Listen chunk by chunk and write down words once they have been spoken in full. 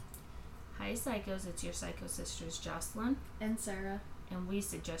Hi Psychos, it's your Psycho Sisters Jocelyn and Sarah, and we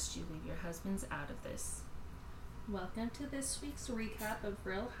suggest you leave your husbands out of this. Welcome to this week's recap of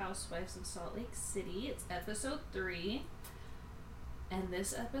Real Housewives of Salt Lake City. It's episode 3, and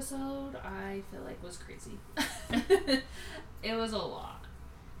this episode I feel like was crazy. It was a lot,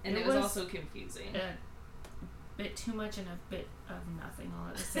 and it was also confusing. A bit too much and a bit of nothing all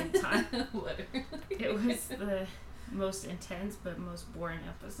at the same time. Literally. It was the most intense but most boring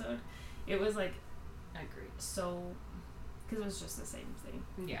episode. It was like, agreed. So, because it was just the same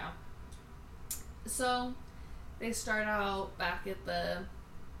thing. Yeah. So, they start out back at the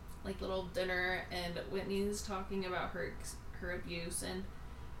little dinner, and Whitney's talking about her abuse, and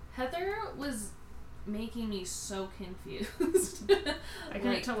Heather was making me so confused. I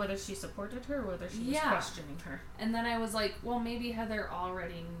couldn't tell whether she supported her or whether she was questioning her. And then I was like, well, maybe Heather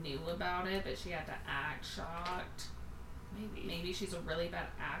already knew about it, but she had to act shocked. Maybe she's a really bad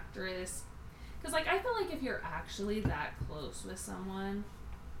actress. Because, I feel like if you're actually that close with someone,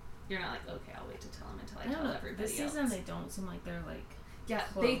 you're not like, okay, I'll wait to tell him until I tell everybody this else. season, they don't seem like they're,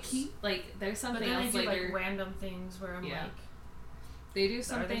 close. They keep, there's something else later. But then they do, later. random things where I'm They do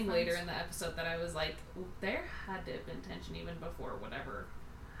something later in the episode that I was like, there had to have been tension even before whatever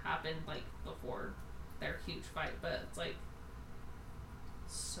happened, before their huge fight. But it's,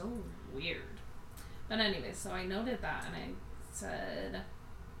 so weird. But anyway, so I noted that, and I said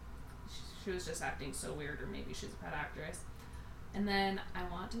she was just acting so weird, or maybe she's a bad actress. And then I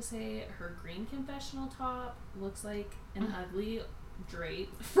want to say her green confessional top looks like an ugly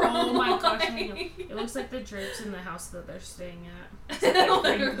drape from oh my gosh, I know. It looks like the drapes in the house that they're staying at.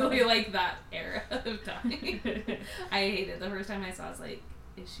 Literally like that era of time. I hate it. The first time I saw it, I was like,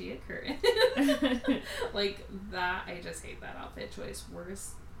 is she a curtain? Like that, I just hate that outfit choice.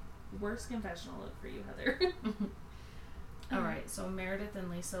 Worst confessional look for you, Heather. Alright, so Meredith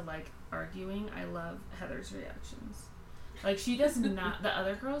and Lisa arguing. I love Heather's reactions. She does not, the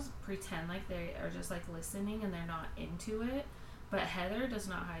other girls pretend like they are just listening and they're not into it. But Heather does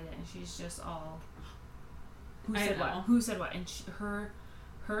not hide it, and she's just all, who said what? And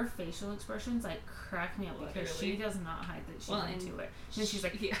her facial expressions crack me up because she does not hide that she's into it. And she's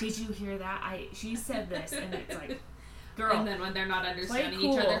like, did you hear that? She said this, and it's like, girl. And then when they're not understanding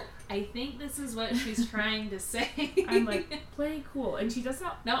each other, I think this is what she's trying to say. I'm like, play cool. And she does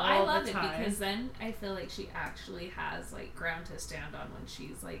not. No, I love it because then I feel like she actually has ground to stand on when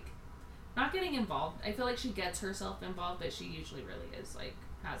she's not getting involved. I feel like she gets herself involved, but she usually really is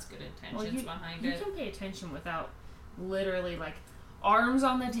has good intentions behind it. You can pay attention without literally arms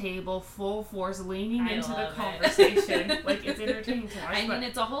on the table, full force, leaning into the conversation. It's entertaining to watch. I mean,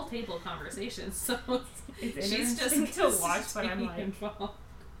 it's a whole table conversation, so it's she's interesting just to watch. But I'm involved.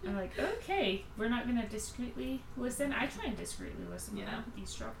 Okay, we're not gonna discreetly listen. I try and discreetly listen without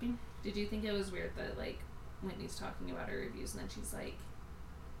eavesdropping. Did you think it was weird that Whitney's talking about her reviews and then she's like,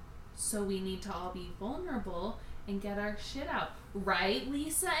 so we need to all be vulnerable and get our shit out, right,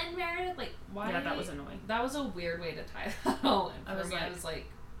 Lisa and Meredith? Why? Yeah, that was annoying. That was a weird way to tie that all in. I was like,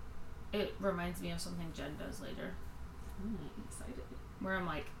 it reminds me of something Jen does later. I'm excited. Where I'm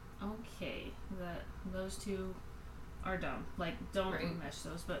like, okay, that those two are dumb. Don't remesh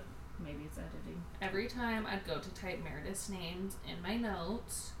those, but maybe it's editing. Every time I'd go to type Meredith's names in my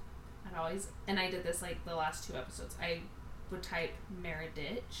notes, I'd always, and I did this the last 2 episodes, I would type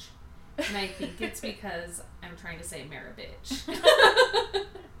Meredith. And I think it's because I'm trying to say Meredith.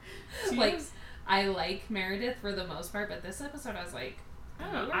 I like Meredith for the most part, but this episode I was like,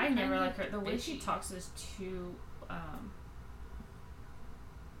 I don't know. I never like her. The way she talks is too.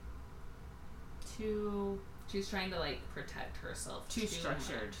 She's trying to protect herself. Too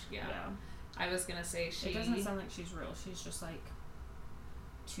structured. Yeah. I was gonna say It doesn't sound like she's real. She's just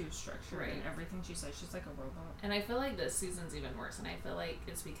too structured, right. And everything she says, she's like a robot. And I feel like this season's even worse, and I feel like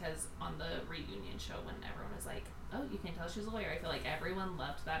it's because on the reunion show when everyone was like, oh, you can tell she's a lawyer, I feel like everyone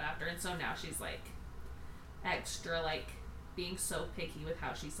loved that after, and so now she's extra being so picky with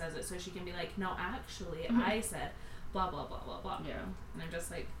how she says it, so she can be like, no, actually, I said blah blah blah blah blah. Yeah. And I'm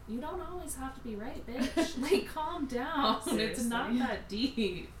just like, you don't always have to be right, bitch. Calm down. Seriously. It's not that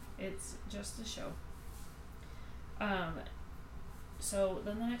deep. It's just a show. So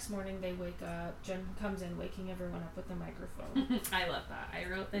then the next morning they wake up. Jen comes in, waking everyone up with the microphone. I love that. I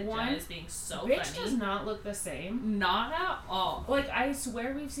wrote that Jen is being so bitch funny. Does not look the same. Not at all. I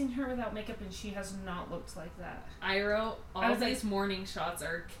swear we've seen her without makeup and she has not looked like that. I wrote all these morning shots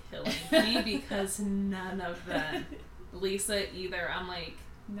are killing me because none of them. Lisa either. I'm like,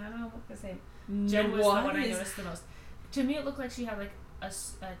 none of them look the same. Jen was the one I noticed the most. To me, it looked like she had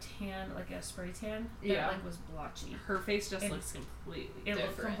tan, like a spray tan that Yeah. like was blotchy. Her face just And looks completely It different.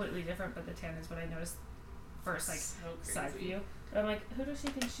 looked completely different, but the tan is what I noticed first, like So side crazy. view. But I'm like, who does she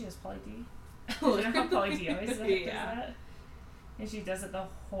think she is, Pauly D? You know how Pauly D always does that? And she does it the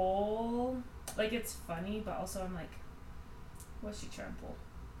whole, like, it's funny, but also I'm like, what's she trying to pull?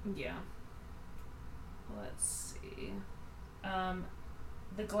 Yeah. Let's see.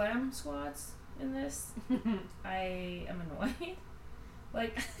 The glam squads in this, I am annoyed.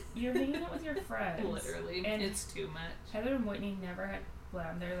 Like, you're hanging out with your friends. Literally. And it's too much. Heather and Whitney never had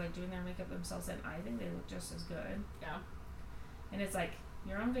glam. They're like doing their makeup themselves, and I think they look just as good. Yeah. And it's like,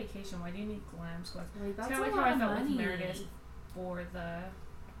 you're on vacation. Why do you need glam squads? Like, that's It's kind a of like lot how I of felt money. with Meredith for the,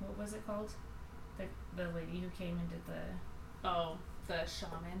 what was it called? The lady who came and did the, Oh, the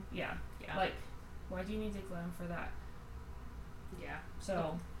shaman. yeah. Yeah. Like, why do you need the glam for that? Yeah.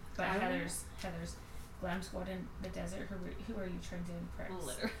 So, but I Heather's glam squad in the desert. Who are you trying to impress?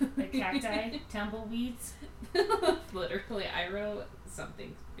 Literally. The cacti, tumbleweeds. Literally, I wrote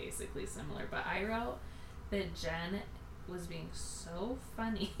something basically similar, but I wrote that Jen was being so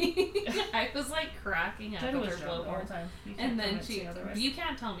funny. I was like cracking up Jen with was her drunk the whole blowhorn. time. You can't And then convince me otherwise. you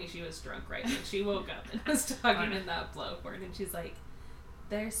can't tell me she was drunk, right? When she woke up and was talking in that blowhorn, and she's like,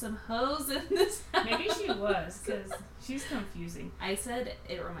 "There's some hoes in this house." Maybe she was, because she's confusing. I said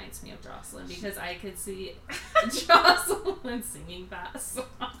it reminds me of Jocelyn because I could see Jocelyn singing that song.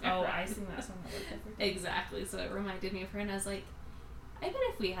 Oh, I sing that song all the time. Exactly. So it reminded me of her, and I was like, I bet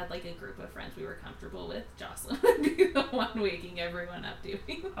if we had like a group of friends we were comfortable with, Jocelyn would be the one waking everyone up doing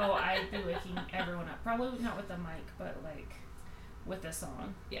that. Oh, I'd be waking everyone up. Probably not with the mic, but like with the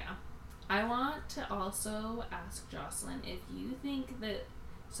song. Yeah. I want to also ask Jocelyn if you think that,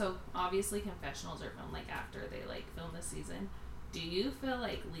 so obviously confessionals are filmed like after they like film the season. Do you feel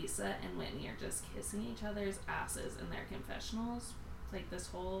like Lisa and Whitney are just kissing each other's asses in their confessionals? Like this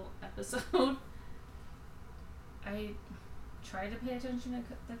whole episode? I try to pay attention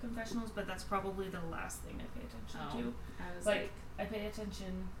to the confessionals, but that's probably the last thing I pay attention to. I was Like, I pay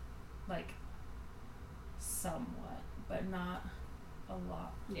attention, like, somewhat, but not a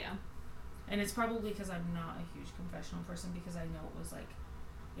lot. yeah. And it's probably because I'm not a huge confessional person, because I know it was like,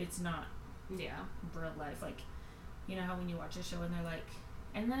 it's not Yeah. real life. Like, you know how when you watch a show and they're like,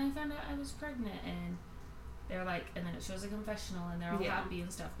 and then I found out I was pregnant, and they're like, and then it shows a confessional and they're all Yeah. happy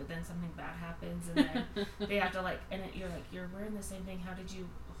and stuff, but then something bad happens, and then they have to like, and you're like, you're wearing the same thing, how did you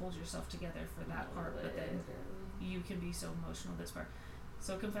hold yourself together for that part? But then you can be so emotional this part.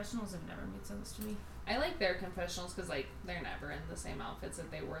 So confessionals have never made sense to me. I like their confessionals because like they're never in the same outfits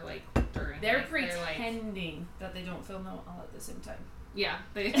that they were like during. They're like, pretending that they don't film them all at the same time. Yeah,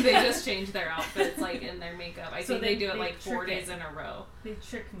 they just change their outfits like in their makeup. I So think they do it like 4 trick days it. in a row. They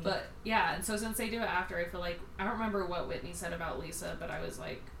trick me. But yeah, and so since they do it after, I feel like I don't remember what Whitney said about Lisa, but I was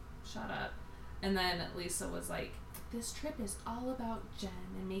like, shut up. And then Lisa was like, this trip is all about Jen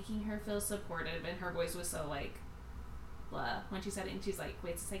and making her feel supportive, and her voice was so like blah when she said it, and she's like,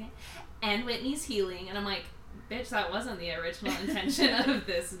 wait a second, and Whitney's healing, and I'm like, bitch, that wasn't the original intention of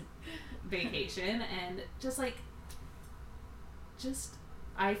this vacation. And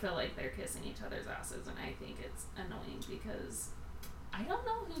I feel like they're kissing each other's asses, and I think it's annoying because I don't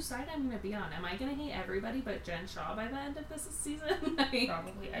know whose side I'm going to be on. Am I going to hate everybody but Jen Shaw by the end of this season?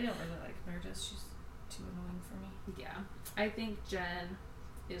 Probably. I don't really like Meredith. She's too annoying for me. Yeah. I think Jen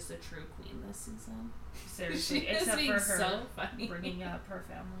is the true queen this season. Seriously. She is Except being for her so funny. bringing up her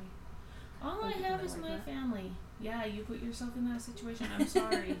family. All I Some have people is like my that. family. Yeah, you put yourself in that situation. I'm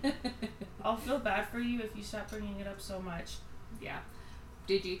sorry. I'll feel bad for you if you stop bringing it up so much. Yeah.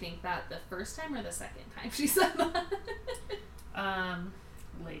 Did you think that the first time or the second time she said that?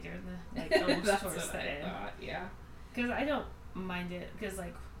 Later in the, like, almost That's towards what the I end. thought, yeah. Because I don't mind it, because,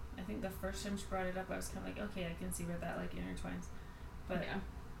 like, I think the first time she brought it up, I was kind of like, okay, I can see where that, like, intertwines. But yeah.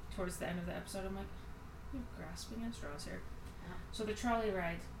 towards the end of the episode, I'm like, you're grasping at straws here. Yeah. So the trolley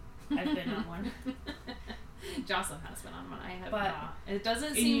ride, I've been on one. Jocelyn has been on one. I have But not. It doesn't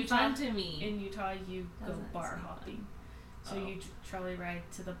in seem Utah- fun to me. In Utah, you go Doesn't bar seem hopping. So Oh. you trolley ride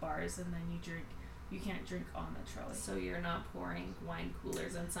to the bars, and then you drink. You can't drink on the trolley. So you're not pouring wine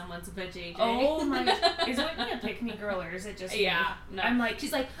coolers in someone's vajayjay. Oh my gosh. Is Whitney a pick-me girl, or is it just me? Yeah. No. I'm like,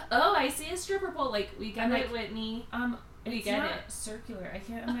 she's like, oh, I see a stripper pole. Like, we got I'm it, like, Whitney. it's we get not it. circular. I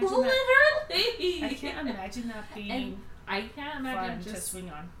can't imagine that. Literally. I can't imagine that being And I can't imagine fun to just swing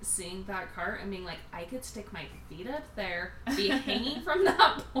on. seeing that cart and being like, I could stick my feet up there, be hanging from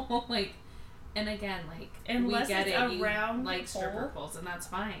that pole, like. And again, like, Unless we get it's it, a you round like stripper pole, poles, and that's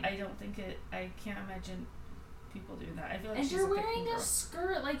fine. I don't think it. I can't imagine people do that. I feel like And she's you're a pick-me wearing girl. a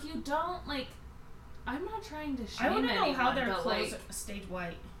skirt, like, you don't, like, I'm not trying to I shame want to know anyone, how their but clothes like, stayed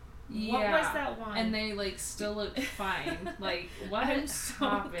white. yeah. What was that one? And they like still look fine. Like, what I'm so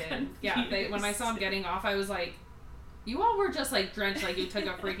happened? confused. Yeah, when I saw them getting off, I was like, you all were just like drenched like you took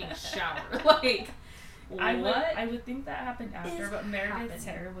a freaking shower. Like, I would think that happened after, is but Meredith's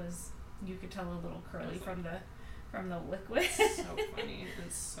happening? hair was, you could tell, a little curly from the liquid. So funny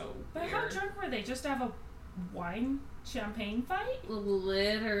and so But weird. how drunk were they? Just to have a wine champagne fight?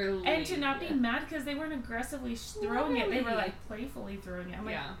 Literally. And to not be mad because they weren't aggressively throwing it. They were like playfully throwing it. I'm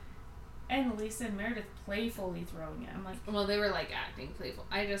like, yeah. and Lisa and Meredith playfully throwing it. I'm like, Well, they were like acting playful.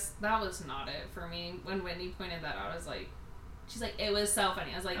 That was not it for me. When Whitney pointed that out, I was like, she's like, it was so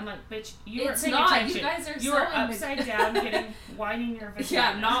funny. I was like, I'm like, bitch, you weren't it's paying not. attention. You guys are You so were upside down, whining your vagina.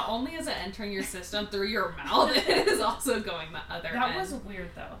 Yeah, not only is it entering your system through your mouth, it is also going the other end. That was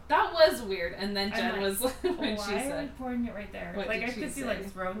weird though. That was weird. And then Jen like, was when why she are said, we pouring it right there? What Like did I she could see say?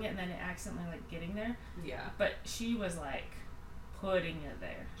 like throwing it and then it accidentally like getting there. yeah. But she was like putting it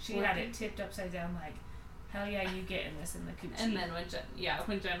there. She had it tipped upside down like, hell yeah, you getting this in the coochie. And then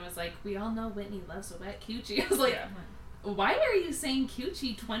when Jen was like, we all know Whitney loves a wet coochie, I was like, yeah. why are you saying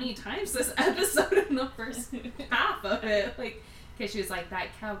coochie 20 times this episode in the first half of it? Like, because she was like, that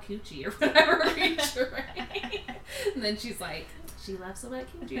cow coochie or whatever. Right? And then she's like, she loves a wet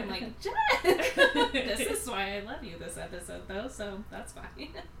coochie. I'm like, Jen, this is why I love you this episode though, so that's fine.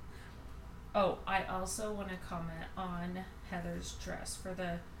 Oh, I also want to comment on Heather's dress for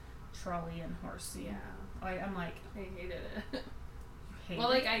the trolley and horse scene. Yeah. I'm like, I hated it. you hate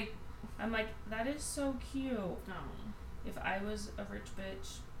Well, it? like, I'm like, that is so cute. Oh. If I was a rich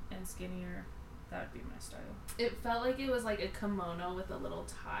bitch and skinnier, that would be my style. It felt like it was like a kimono with a little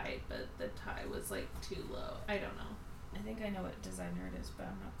tie, but the tie was like too low. I don't know. I think I know what designer it is, but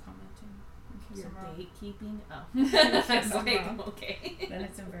I'm not commenting. In case Your I'm wrong. gatekeeping? Oh. In I case was I'm like, wrong. okay. Then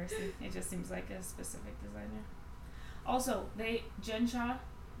it's embarrassing. It just seems like a specific designer. Also, Jen Shaw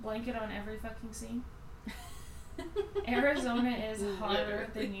blanket on every fucking scene. Arizona is hotter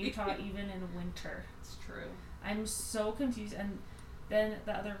than Utah even in winter. It's true. I'm so confused. And then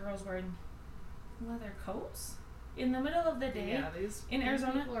the other girl's wearing leather coats in the middle of the day. Yeah, these in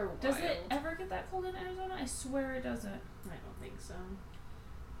Arizona. people are wild. Does it ever get that cold in Arizona? I swear it doesn't. I don't think so.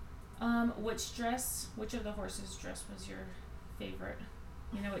 Which of the horses' dress was your favorite?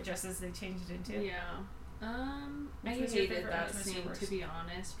 You know what dresses they changed it into? Yeah. I Which was your hated favorite, that which was your scene, worst? to be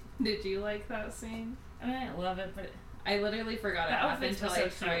honest. Did you like that scene? I mean, I love it, but I literally forgot it The happened outfits until were I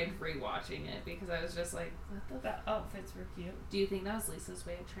so tried rewatching it because I was just like, what the the outfits were cute. Do you think that was Lisa's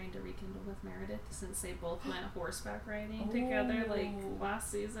way of trying to rekindle with Meredith since they both went horseback riding together like Ooh. last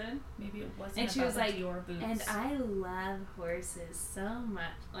season? Maybe it wasn't And she about was the like, Dior boots. and I love horses so much.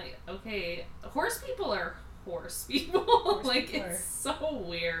 Like, okay, horse people are horse people. Horse like, people it's so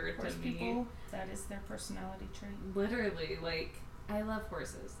weird horse to me. people, that is their personality trait. Literally, like, I love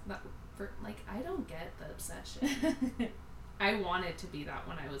horses. I don't get the obsession. I wanted to be that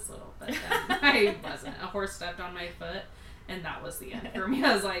when I was little, but then I wasn't. A horse stepped on my foot, and that was the end for me.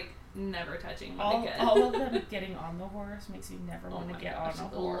 I was like, never touching one again. All of them getting on the horse makes you never want to my get gosh, on a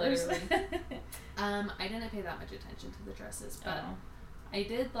horse. literally. I didn't pay that much attention to the dresses, but Oh. I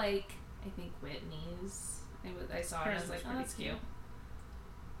did like, I think Whitney's. I saw it and I Hers was like, was oh, pretty that's cute. cute.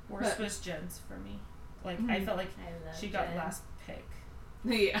 Worst But- was Jen's for me. Like, Mhm. I felt like I love she got Jen. last pick.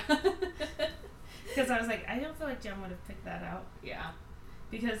 Yeah. Because I was like, I don't feel like Jen would have picked that out. Yeah.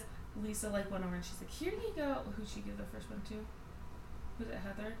 Because Lisa, like, went over and she's like, here you go. Who'd she give the first one to? Was it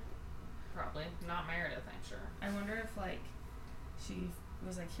Heather? Probably. Not Meredith, I'm sure. I wonder if, like, she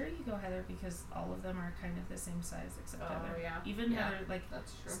was like, here you go, Heather, because all of them are kind of the same size except Oh, Heather. yeah. Even Yeah, Heather, like,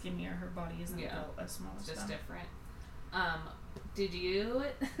 That's true. skinnier. Her body isn't Yeah. built as small It's as just them. different. Did you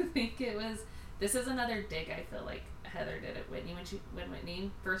think it was? This is another dig I feel like Heather did at Whitney when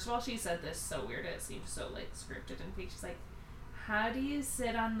Whitney. First of all, she said this so weird. It seemed so like scripted and fake. She's like, "How do you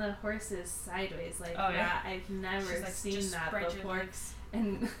sit on the horses sideways like Oh, that? yeah. I've never She's like, seen just that spread your before." legs.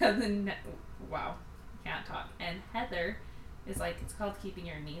 And then, wow, can't talk. And Heather is like, it's called keeping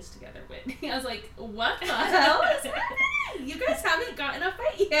your knees together, Whitney. I was like, what the hell is happening? You guys haven't gotten a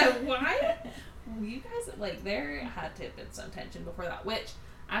fight yet. Why? You guys, like, there had to have been some tension before that, which,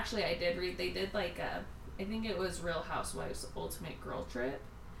 actually, I did read, they did, like, I think it was Real Housewives Ultimate Girl Trip.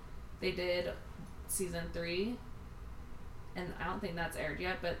 They did season 3, and I don't think that's aired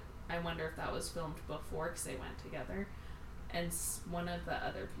yet, but I wonder if that was filmed before, because they went together. And one of the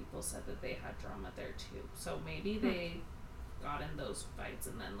other people said that they had drama there, too. So maybe they got in those fights,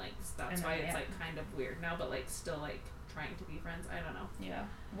 and then, like, that's And why then, it's, yeah. like, kind of weird now, but, like, still, like, trying to be friends. I don't know. Yeah.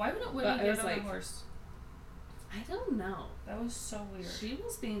 Why wouldn't But Whitney it get was on like- a horse? I don't know. That was so weird. She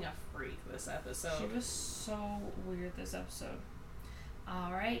was being a freak this episode. She was so weird this episode.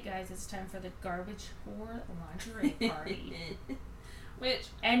 Alright, guys, it's time for the garbage whore lingerie party.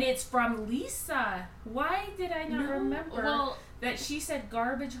 And it's from Lisa. Why did I not remember that she said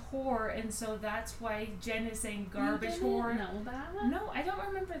garbage whore, and so that's why Jen is saying garbage whore? Know that? No, I don't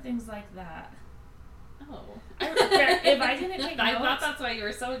remember things like that. Oh. If I didn't take notes, I thought that's why you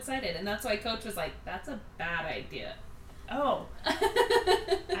were so excited, and that's why Coach was like, that's a bad idea. Oh.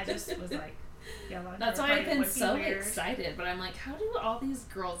 I just was like, yeah, that's why I've been so excited, but I'm like, how do all these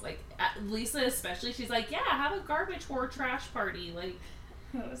girls, like, Lisa especially, she's like, yeah, have a garbage whore trash party, like,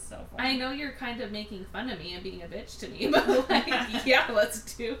 it was so funny. I know you're kind of making fun of me and being a bitch to me, but like, yeah,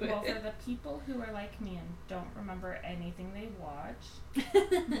 let's do it. Well, for the people who are like me and don't remember anything they watch,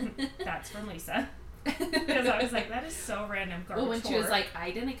 that's from Lisa. Because I was like, that is so random. Garbage when whore. she was like,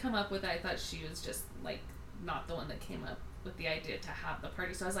 I didn't come up with it, I thought she was just like not the one that came up with the idea to have the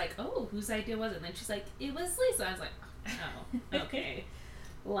party. So I was like, oh, whose idea was it? And then she's like, it was Lisa. I was like, oh, okay.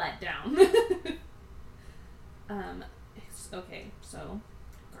 Let down. Okay, so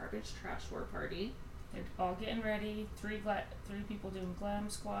garbage trash war party. They're all getting ready. Three people doing glam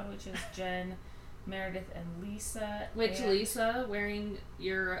squad, which is Jen, Meredith, and Lisa. Which Lisa wearing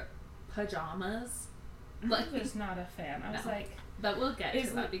your pajamas. I was not a fan. I was like, but we'll get to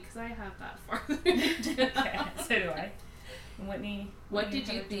that because I have that farther. Okay, so do I. Whitney, what did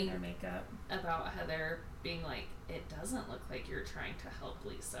you think her makeup about Heather being like, it doesn't look like you're trying to help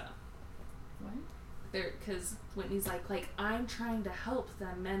Lisa? What? Because Whitney's like, I'm trying to help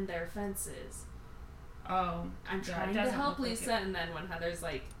them mend their fences. Oh. I'm trying to help Lisa, and then when Heather's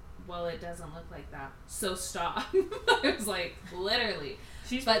like, well, it doesn't look like that, so stop. I was like, literally.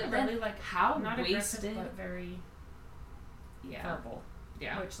 She's really like, how not wasted, aggressive, but very verbal.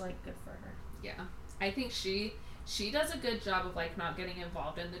 Yeah. Which, like, good for her. Yeah. I think she does a good job of, like, not getting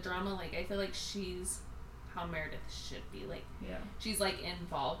involved in the drama. Like, I feel like she's how Meredith should be. Like, yeah. She's, like,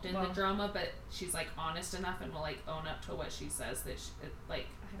 involved in the drama, but she's, like, honest enough and will, like, own up to what she says that, like,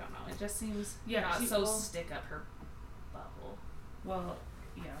 I don't know. It just seems not so stick up her bubble. Well,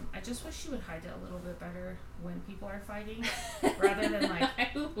 yeah. I just wish she would hide it a little bit better when people are fighting, rather than, like... I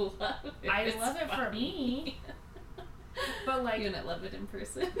love it. I love it for me. But, like... You wouldn't love it in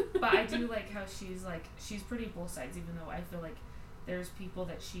person. But I do like how she's pretty both sides, even though I feel like there's people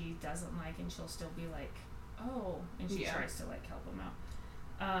that she doesn't like, and she'll still be like, oh, and she tries to, like, help them out.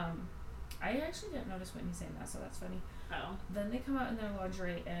 I actually didn't notice Whitney saying that, so that's funny. Oh. Then they come out in their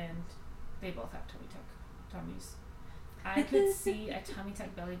lingerie, and they both have tummies. I could see a tummy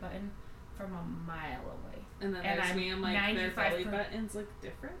tuck belly button from a mile away. And then there's me, I'm like, their belly buttons look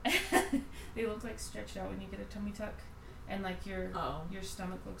different? They look, like, stretched out when you get a tummy tuck. And, like, your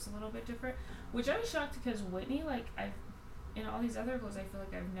stomach looks a little bit different. Which I was shocked because Whitney, like, in all these other clothes, I feel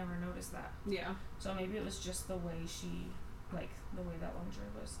like I've never noticed that. Yeah. So maybe it was just the way the way that lingerie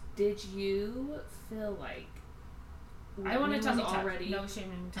was. Did you feel like I want a tummy tuck. No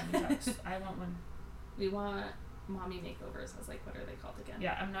shaming tummy tucks. I want one. We want mommy makeovers. I was like, what are they called again?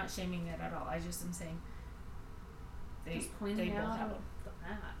 Yeah, I'm not shaming it at all. I just am saying they both have them. The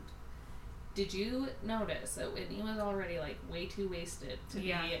fact. Did you notice that Whitney was already, like, way too wasted to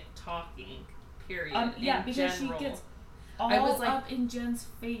be talking, period, because general. She gets all up in Jen's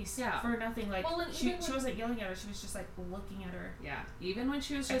face for nothing. Like, she wasn't yelling at her. She was just, like, looking at her. Yeah. Even when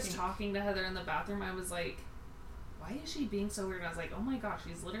she was just talking to Heather in the bathroom, I was like, why is she being so weird? And I was like, oh my gosh,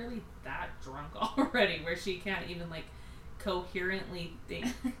 she's literally that drunk already where she can't even, like, coherently think.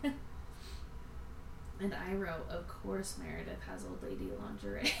 And I wrote, of course Meredith has old lady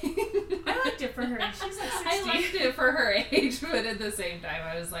lingerie. I liked it for her. She's like 60. I liked it for her age, but at the same time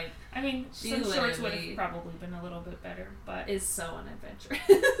I was like, I mean, some shorts would have probably been a little bit better, but... is so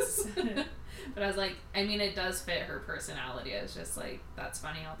unadventurous. But I was like, I mean, it does fit her personality. I was just like, that's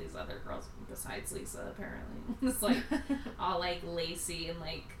funny, all these other girls, besides Lisa, apparently. It's like, all, like, lacy and,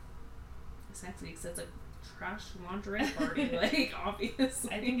 like, sexy, because it's a trash lingerie party, like,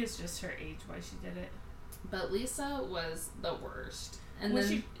 obviously. I think it's just her age why she did it. But Lisa was the worst. And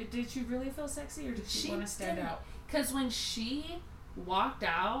then did she really feel sexy, or did she want to stand out? Because when she walked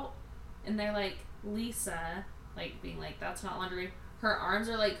out, and they're like, Lisa, like, being like, that's not lingerie, her arms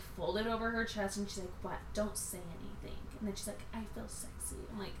are, like, folded over her chest, and she's like, what? Don't say anything. And then she's like, I feel sexy.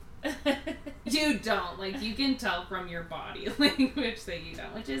 I'm like, you don't. Like, you can tell from your body language that you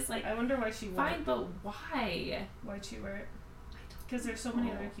don't. Which is, like, I wonder why she wore it. Fine, but why? Why'd she wear it? Because there's so many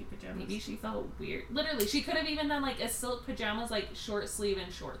other cute pajamas. Maybe she felt weird. Literally, she could have even done, like, a silk pajamas, like, short sleeve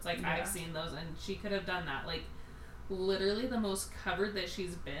and shorts. Like, I've seen those, and she could have done that. Like, literally the most covered that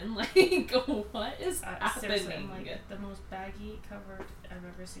she's been. Like, what is happening? Like, the most baggy covered I've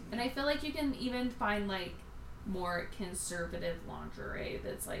ever seen. And I feel like you can even find, like, more conservative lingerie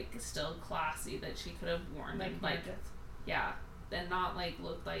that's, like, still classy that she could have worn. Like, yeah. And not, like,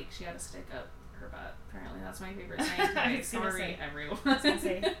 look like she had to stick up her butt. Apparently that's my favorite saying. Sorry, everyone. I was gonna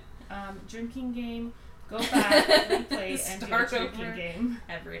say, drinking game, go back, replay, and do a drinking game.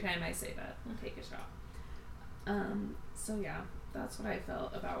 Every time I say that, I'll take a shot. So yeah, that's what I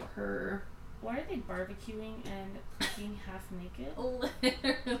felt about her. Why are they barbecuing and cooking half naked?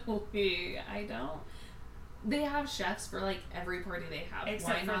 Literally, I don't. They have chefs for, like, every party they have.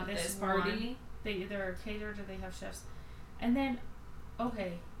 Except why not this party? They either are catered or they have chefs. And then,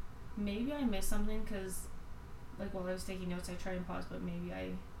 okay, maybe I missed something because, like, while I was taking notes, I tried and paused, but maybe I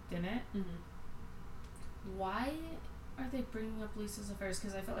didn't. Mm-hmm. Why are they bringing up Lisa's affairs?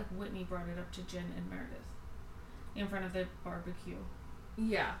 Because I felt like Whitney brought it up to Jen and Meredith in front of the barbecue.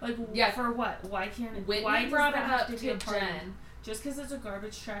 Yeah. Like, yeah. For what? Why can't Whitney why brought it up to Jen? Just because it's a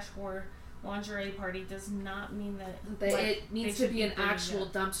garbage trash whore lingerie party does not mean that it needs to be an actual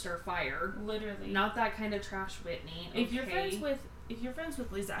dumpster fire. Literally. Not that kind of trash, Whitney. Okay. If you're friends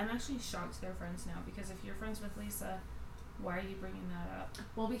with Lisa, I'm actually shocked they're friends now, because if you're friends with Lisa, why are you bringing that up?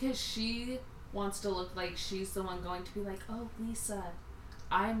 Well, because she wants to look like she's the one going to be like, oh, Lisa,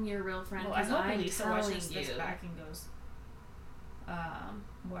 I'm your real friend, because I'm Lisa telling watches you. this back and goes,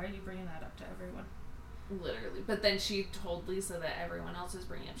 why are you bringing that up to everyone? Literally. But then she told Lisa that everyone else is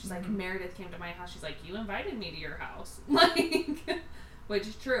bringing it up. She's like, Meredith came to my house. She's like, you invited me to your house. Like, which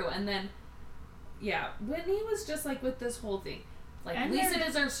is true. And then, yeah, Whitney was just like with this whole thing. Like, and Lisa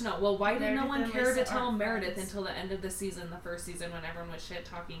deserves to know. Well, why did no one care to tell Meredith until the end of the season, the first season, when everyone was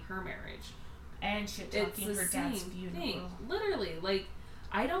shit-talking her marriage? And shit-talking her dad's funeral. Thing. Literally. Like,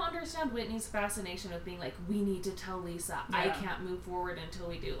 I don't understand Whitney's fascination with being like, we need to tell Lisa. Yeah. I can't move forward until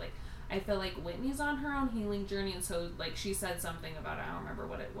we do. Like, I feel like Whitney's on her own healing journey, and so, like, she said something about it. I don't remember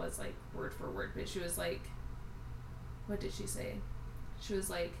what it was, like, word for word, but she was like, what did she say? She was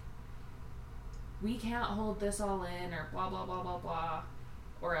like, we can't hold this all in, or blah, blah, blah, blah, blah,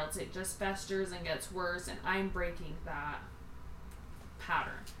 or else it just festers and gets worse, and I'm breaking that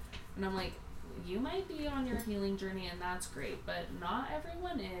pattern. And I'm like, you might be on your healing journey, and that's great, but not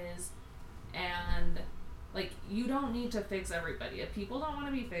everyone is, and... like, you don't need to fix everybody. If people don't want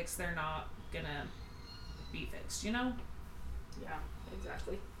to be fixed, they're not gonna be fixed, you know? Yeah,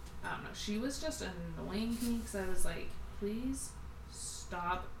 exactly. I don't know. She was just annoying me because I was like, please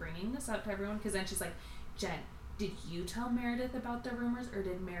stop bringing this up to everyone. Because then she's like, Jen, did you tell Meredith about the rumors, or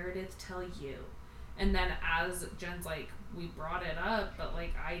did Meredith tell you? And then as Jen's like, we brought it up, but,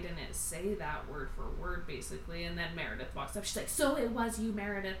 like, I didn't say that word for word, basically. And then Meredith walks up. She's like, so it was you,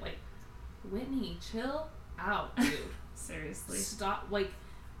 Meredith. Like, Whitney, chill out, dude. Seriously. Stop. Like,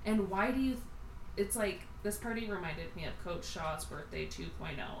 and why do you... it's like, this party reminded me of Coach Shaw's birthday 2.0,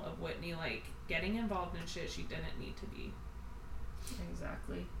 of Whitney, like, getting involved in shit she didn't need to be.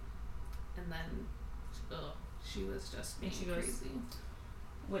 Exactly. And then, she was just being crazy.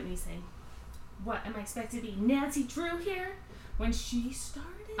 Whitney saying, what, am I expected to be Nancy Drew here? When she started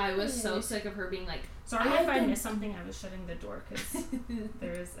I was so sick of her being like, sorry if I missed something, I was shutting the door because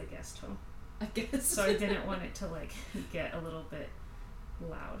there is a guest home. I guess. So I didn't want it to, like, get a little bit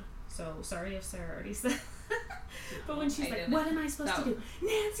loud. So sorry if Sarah already said but when she's like, what am I supposed to do?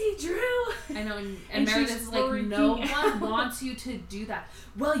 Nancy Drew! I know, and Meredith's like, no one wants you to do that.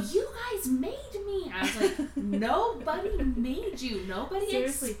 Well, you guys made me. I was like, nobody made you. Nobody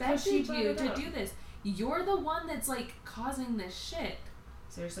expected you to do this. You're the one that's, like, causing this shit.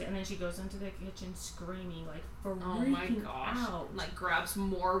 Seriously, and then she goes into the kitchen screaming, like, freaking oh my gosh. out. Like, grabs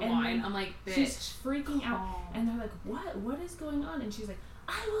more wine. I'm like, bitch. She's freaking out. And they're like, what? What is going on? And she's like,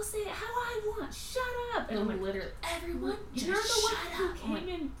 I will say it how I want. Shut up. And I'm like, literally, everyone just you're the one who came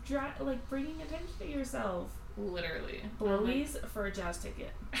in, like, bringing attention to yourself. Literally. Blowies for a jazz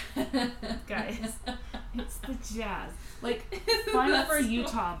ticket. Guys, it's the jazz. Like, fun for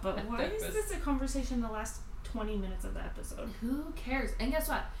Utah, but why is this a conversation in the last 20 minutes of the episode? Who cares? And guess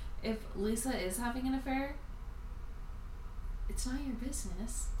what? If Lisa is having an affair, it's not your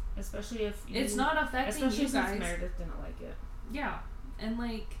business. Especially if you, it's not affecting you guys. Especially since Meredith didn't like it. Yeah. And,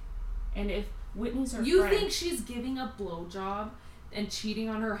 like... and if Whitney's her you friend... think she's giving a blowjob and cheating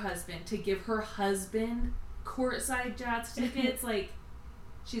on her husband to give her husband courtside jazz tickets? Like,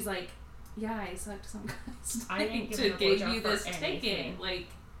 she's like, yeah, I sucked some guy's I ain't to give you this anything. ticket. Like...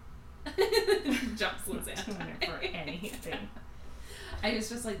 Jocelyn's doing it for anything. I was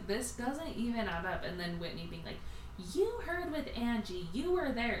just like, this doesn't even add up. And then Whitney being like, you heard with Angie, you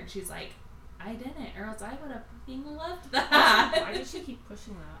were there, and she's like, I didn't, or else I would have fucking loved that. Why did she keep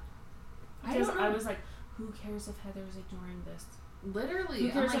pushing that? I don't Because know. I was like, who cares if Heather's ignoring this? Literally. Who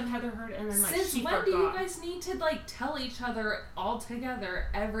cares I'm if like, Heather heard and then like since she when forgot? do you guys need to like tell each other all together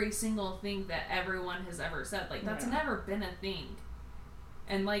every single thing that everyone has ever said? Like that's never been a thing.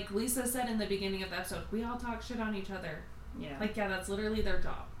 And like Lisa said in the beginning of the episode, we all talk shit on each other. Yeah. Like yeah, that's literally their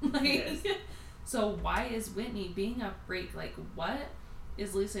job. Like, It is. So why is Whitney being a freak? Like what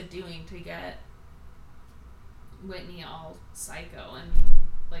is Lisa doing to get Whitney all psycho and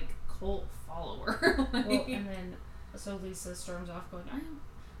like cult follower? Like, Well, and then so Lisa storms off going, I'm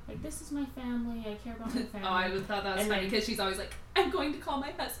like, this is my family. I care about my family. oh, I thought that was And funny then- because she's always like, I'm going to call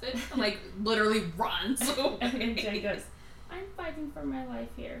my husband. And, like literally runs away. And then Jen goes, I'm fighting for my life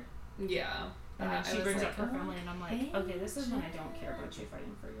here. Yeah. And then I she was brings like, up her oh, family, and I'm like, hey, okay, this is when I don't care Jen. about you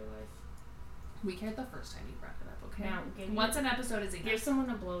fighting for your life. We cared the first time you brought it up, okay? Now, give Once an episode is give enough. someone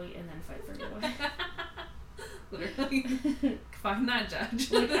a blowy and then fight for your life. Literally. Find that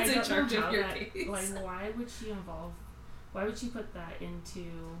judge Like, that's I in don't charge know of how your that, case. like, why would she put that into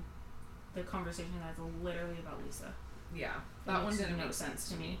the conversation that's literally about Lisa? Yeah. It That one makes didn't no make sense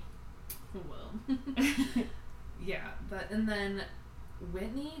to me. Well. Yeah, and then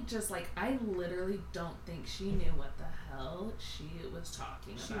Whitney just like, I literally don't think she knew what the hell she was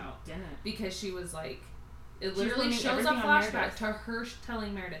talking She about. didn't. Because she was like, it She's literally blaming shows a everything on flashback Meredith. to her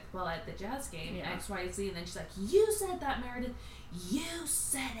telling Meredith, well, at the jazz game, Yeah. X, Y, Z, and then she's like, you said that, Meredith. You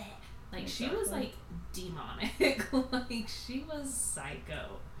said it. Like, she was Exactly. like demonic. Like, she was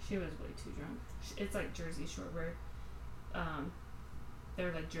psycho. She was way too drunk. It's like Jersey Shore where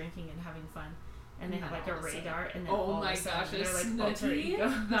they're like drinking and having fun, and they have like a all of a sudden- radar, and then Oh all my of a sudden gosh, they're like it's alter Snooki.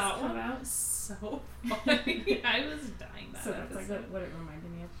 egos That come one out. was so funny. I was dying that So that's like episode. what it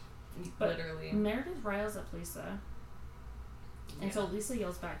reminded me of. But Literally. Meredith riles up Lisa, and Yeah. so Lisa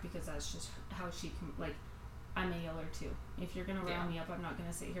yells back because that's just how she can. Like, I'm a yeller too. If you're gonna rile Yeah. me up, I'm not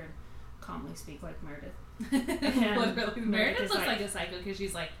gonna sit here and calmly speak like Meredith. Literally. Meredith is looks like- like a psycho because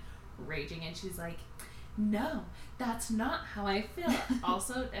she's like raging and she's like, no, that's not how I feel.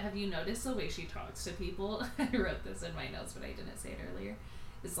 Also, have you noticed the way she talks to people? I wrote this in my notes, but I didn't say it earlier.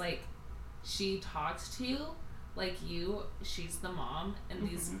 It's like she talks to you like she's the mom, and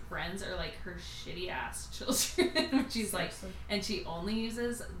these Mhm. friends are like her shitty ass children. She's like, Seriously. and she only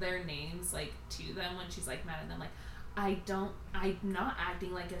uses their names like to them when she's like mad at them, like, I'm not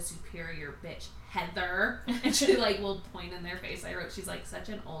acting like a superior bitch, Heather. And she like will point in their face. I wrote, she's like such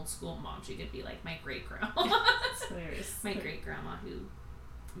an old school mom. She could be like my great grandma. Hilarious. My great grandma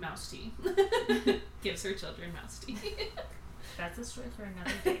who mouse tea gives her children mouse tea. That's a story for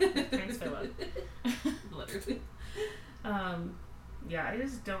another day with Prince Philip. Literally. Yeah, I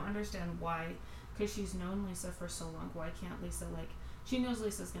just don't understand why, because she's known Lisa for so long. Why can't Lisa, like, she knows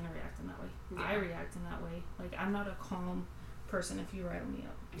Lisa's gonna react in that way. Yeah. I react in that way. Like, I'm not a calm person if you rile me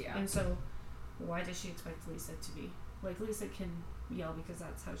up. Yeah. And so, why does she expect Lisa to be? Like, Lisa can yell because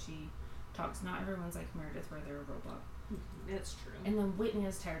that's how she talks. Not everyone's like Meredith where they're a robot. It's true. And then Whitney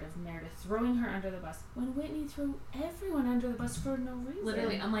is tired of Meredith throwing her under the bus when Whitney threw everyone under the bus for no reason.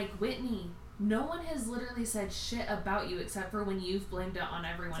 Literally, I'm like, Whitney, no one has literally said shit about you except for when you've blamed it on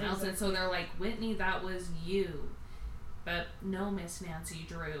everyone else. And so they're like, Whitney, that was you. But no, Miss Nancy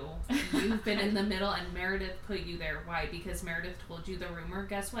Drew, you've been in the middle and Meredith put you there. Why? Because Meredith told you the rumor.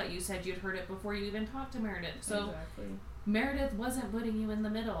 Guess what? You said you'd heard it before you even talked to Meredith. So Exactly. Meredith wasn't putting you in the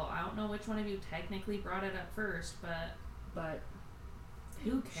middle. I don't know which one of you technically brought it up first, but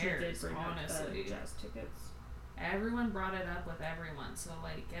who She did cares, bring honestly? up the jazz tickets. Everyone brought it up with everyone, so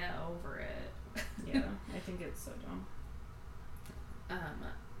like, get over it. Yeah, I think it's so dumb.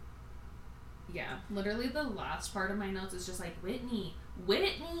 Yeah, literally the last part of my notes is just like, Whitney, what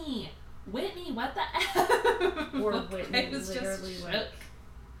the F? Or Like, Whitney I was just literally like shook.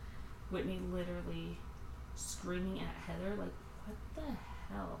 Whitney literally screaming at Heather, like, what the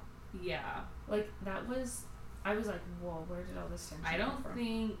hell? Yeah, Like, that was, I was like, whoa, where did all this tension I come don't from?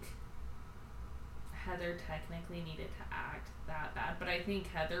 think Heather technically needed to act that bad, but I think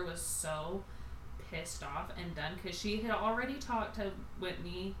Heather was so pissed off and done because she had already talked to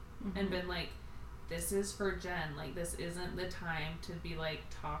Whitney and been like, this is for Jen, like, this isn't the time to be like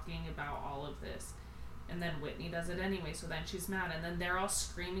talking about all of this. And then Whitney does it anyway, so then she's mad, and then they're all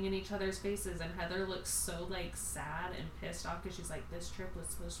screaming in each other's faces, and Heather looks so like sad and pissed off because she's like, this trip was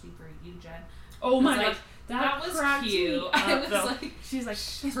supposed to be for you, Jen. Oh my like, gosh, that was cracked cute. me I up, was though. like, she's like,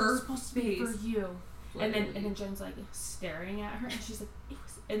 this her was supposed to be for face. you. And Literally. then Jen's like staring at her, and she's like, it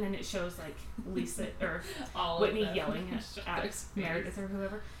was, and then it shows like Lisa or all Whitney of them. yelling at Their face. Meredith or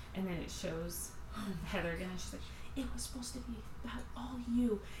whoever, and then it shows Heather again, and she's like, it was supposed to be about all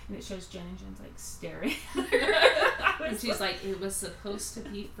you. And it shows Jen, and Jen's like staring. And she's like, it was supposed to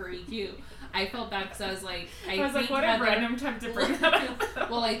be for you. I felt bad because I was like, I was think like, what Heather, a random time to bring that up.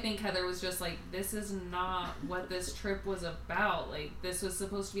 Well, I think Heather was just like, this is not what this trip was about. Like, this was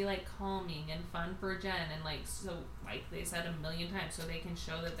supposed to be like calming and fun for Jen, and like, so like they said a million times, so they can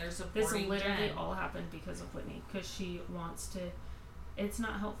show that they're supporting This literally Jen. all happened because of Whitney, because she wants to. It's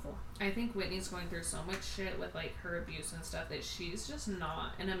not helpful. I think Whitney's going through so much shit with like her abuse and stuff that she's just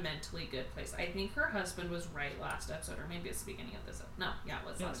not in a mentally good place. I think her husband was right last episode, or maybe it's the beginning of this episode. No, yeah, it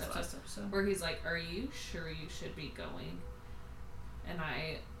was last episode. Where he's like, are you sure you should be going? And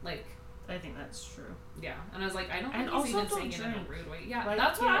I think that's true. Yeah. And I was like, I don't and think he's even don't saying drink. it in a rude way. Yeah, like,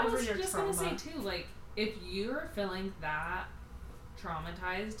 that's what I was just trauma. going to say too. Like, if you're feeling that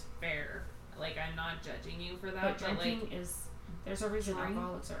traumatized, fair. Like, I'm not judging you for that. But drinking like, is... There's a reason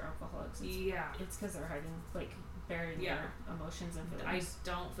alcoholics are alcoholics. It's because they're hiding, like, burying their emotions and feelings. I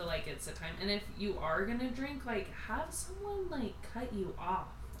don't feel like it's a time. And if you are going to drink, like, have someone, like, cut you off.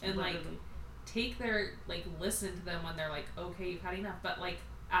 And, literally. Like, take their, like, listen to them when they're like, okay, you've had enough. But, like,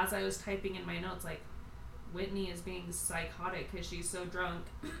 as I was typing in my notes, like, Whitney is being psychotic because she's so drunk.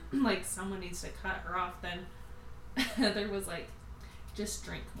 Like, someone needs to cut her off. Then Heather was like, just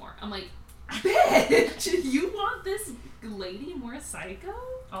drink more. I'm like, bitch, you want this lady more psycho?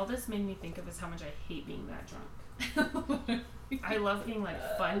 All this made me think of is how much I hate being that drunk. I love being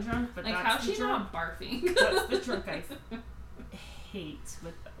like fun drunk, but like that's how's the she drunk, not barfing? That's the drunk I hate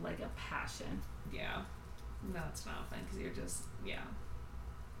with like a passion. Yeah, no, it's not fun because you're just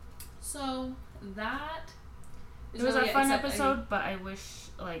So that it was a fun episode, but I wish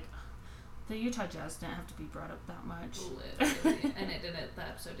like the Utah Jazz didn't have to be brought up that much. Literally. And it didn't. The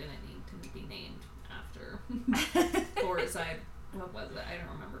episode didn't need to be named after courtside. What was it? I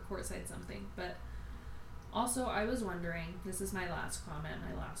don't remember. Courtside something. But also, I was wondering. This is my last comment.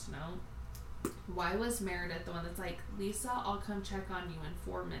 My last note. Why was Meredith the one that's like, Lisa, I'll come check on you in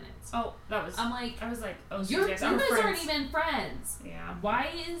 4 minutes? Oh, that was. I'm like, I was like, oh, you guys aren't even friends. Yeah.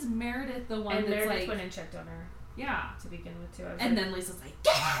 Why is Meredith the one and that's Meredith like went and checked on her? Yeah. To begin with, too. And then Lisa's like,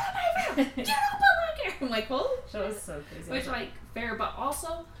 get out of my room! Get out of my room! I'm like, well, that was so crazy. Which, like, fair, but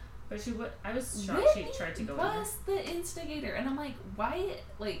also, but she would. I was shocked she tried to go in. Was the instigator, and I'm like, why?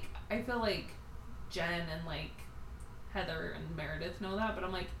 Like, I feel like Jen and like Heather and Meredith know that, but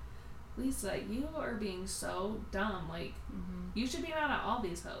I'm like, Lisa, you are being so dumb. Like, you should be mad at all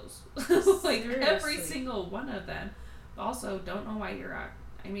these hoes. Like, seriously. Every single one of them. But also, don't know why you're at.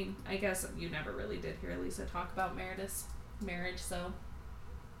 I mean, I guess you never really did hear Lisa talk about Meredith's marriage, so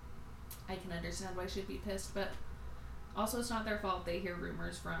I can understand why she'd be pissed, but also it's not their fault they hear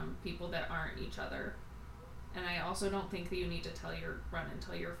rumors from people that aren't each other. And I also don't think that you need to run and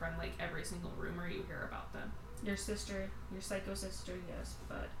tell your friend, like, every single rumor you hear about them. Your sister, your psycho sister, yes,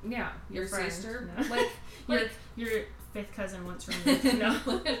 but... Yeah, your friend, sister. No. Like, your fifth cousin once removed. No.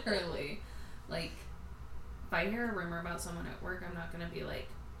 Literally. Like, if I hear a rumor about someone at work, I'm not going to be like,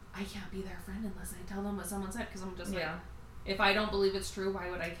 I can't be their friend unless I tell them what someone said, because I'm just like, if I don't believe it's true, why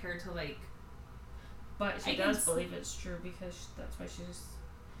would I care to, like... But she does believe it's true, because that's why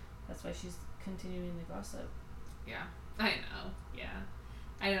she's continuing the gossip. Yeah, I know, yeah.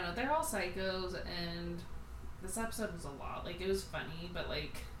 I don't know, they're all psychos, and this episode was a lot. Like, it was funny, but,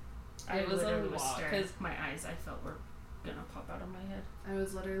 like, it was a lot, because my eyes, I felt, were gonna pop out of my head. I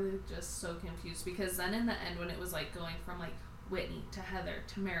was literally just so confused, because then in the end, when it was, like, going from, like, Whitney to Heather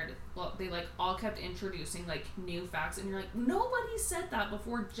to Meredith, well, they, like, all kept introducing, like, new facts, and you're like, nobody said that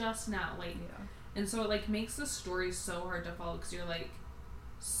before just now, like, and so it, like, makes the story so hard to follow, because you're like,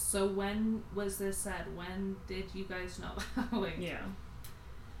 so when was this said? When did you guys know that? Like,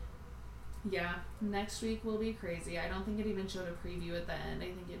 yeah, next week will be crazy. I don't think it even showed a preview at the end.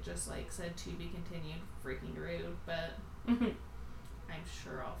 I think it just, like, said to be continued. Freaking rude, but I'm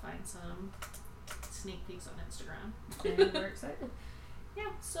sure I'll find some sneak peeks on Instagram. And we're excited.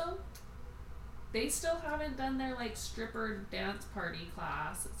 Yeah, so they still haven't done their, like, stripper dance party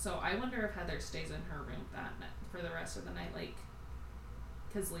class, so I wonder if Heather stays in her room that night for the rest of the night, like,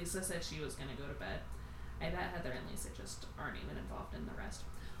 because Lisa said she was gonna go to bed. I bet Heather and Lisa just aren't even involved in the rest.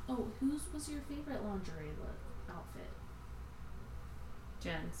 Oh, whose was your favorite lingerie outfit?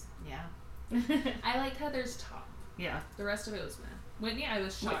 Jen's. Yeah. I liked Heather's top. Yeah. The rest of it was meh. Whitney, I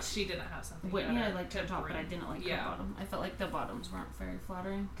was shocked she didn't have something. Whitney, I liked her top, but I didn't like her bottom. I felt like the bottoms weren't very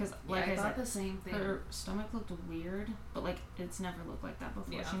flattering. Because, like I thought the same thing. Her stomach looked weird, but, like, it's never looked like that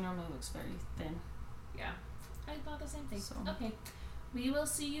before. Yeah. She normally looks very thin. Yeah. I thought the same thing. So. Okay. We will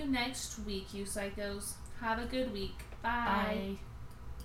see you next week, you psychos. Have a good week. Bye. Bye.